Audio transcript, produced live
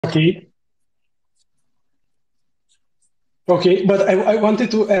Okay. Okay, but I wanted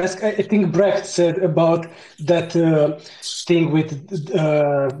to ask, I think Brecht said about that thing with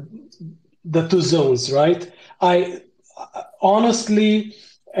the two zones, right? I honestly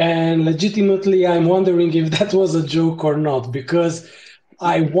and legitimately, I'm wondering if that was a joke or not, because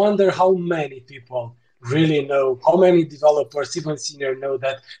I wonder how many people really know, how many developers, even senior, know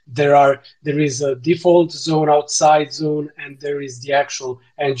that there is a default zone, outside zone, and there is the actual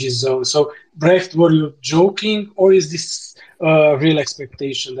ng zone. So, Brecht, were you joking, or is this a real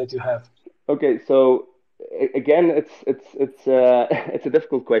expectation that you have? Okay, so again, it's it's a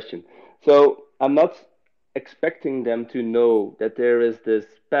difficult question. So I'm not expecting them to know that there is this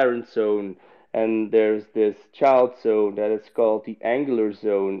parent zone and there's this child zone that is called the angular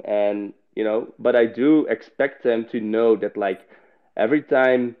zone, and but I do expect them to know that like every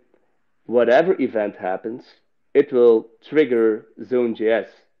time whatever event happens, it will trigger Zone.js.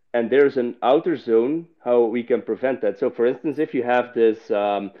 And there's an outer zone how we can prevent that. So, for instance, if you have this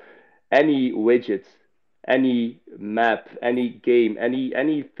any widget, any map, any game,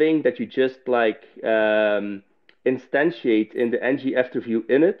 anything that you just like instantiate in the ng after view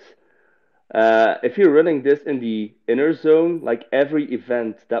init, if you're running this in the inner zone, like every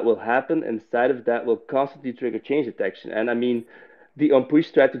event that will happen inside of that will constantly trigger change detection. And I mean, the on push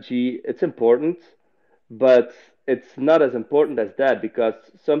strategy, it's important, but it's not as important as that because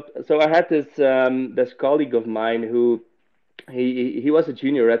so I had this colleague of mine who he was a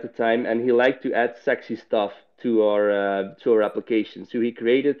junior at the time and he liked to add sexy stuff to our application. So he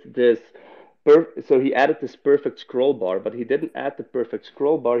created this so he added this perfect scroll bar, but he didn't add the perfect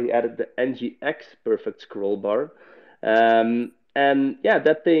scroll bar. He added the ngx perfect scroll bar. And yeah,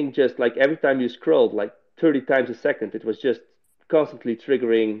 that thing just like every time you scrolled like 30 times a second, it was just constantly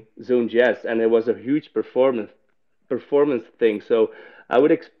triggering Zone.js, and it was a huge performance thing. So I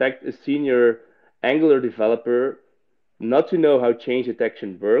would expect a senior Angular developer not to know how change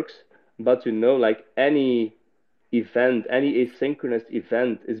detection works, but to know like any asynchronous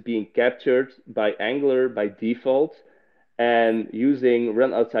event is being captured by Angular by default, and using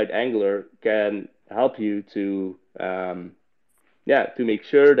run outside Angular can help you to to make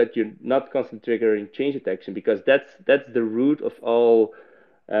sure that you're not constantly triggering change detection because that's the root of all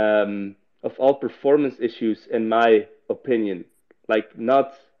performance issues in my opinion. Like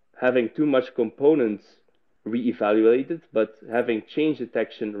not having too much components re-evaluated, but having change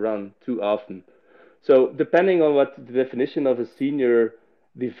detection run too often. So depending on what the definition of a senior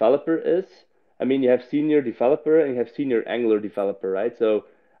developer is, I mean, you have senior developer and you have senior Angular developer, right? So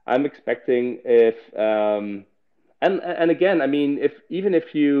I'm expecting if and again, I mean, if even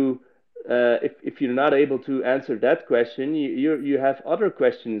if you if you're not able to answer that question, you have other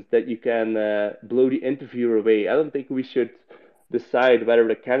questions that you can blow the interviewer away. I don't think we should decide whether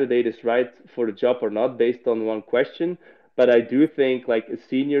the candidate is right for the job or not based on one question. But I do think like a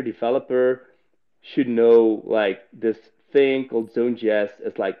senior developer should know like this thing called Zone.js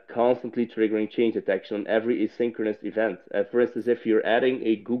is like constantly triggering change detection on every asynchronous event. For instance, if you're adding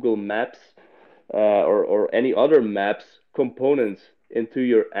a Google Maps or any other maps components into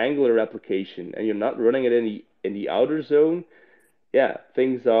your Angular application and you're not running it in the outer zone, yeah,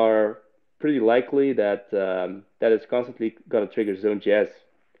 things are pretty likely that that it's constantly gonna trigger Zone.js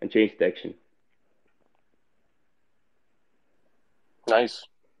and change detection. Nice.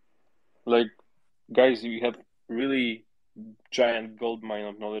 Like, guys, you have really giant gold mine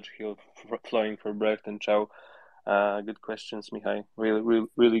of knowledge here flowing for Brecht and Chow. Good questions, Mihai. Really, really,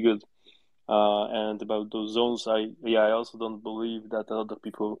 really good. And about those zones, I also don't believe that a lot of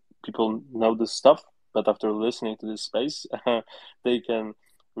people know this stuff. But after listening to this space, they can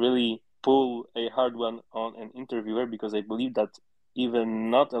really pull a hard one on an interviewer because I believe that even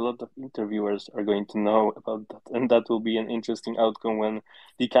not a lot of interviewers are going to know about that, and that will be an interesting outcome when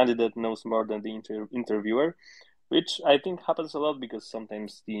the candidate knows more than the interviewer, which I think happens a lot because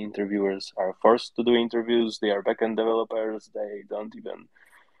sometimes the interviewers are forced to do interviews. They are backend developers. They don't even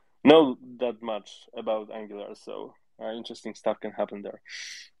know that much about Angular. So interesting stuff can happen there.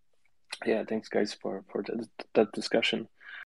 Yeah, thanks guys for that discussion.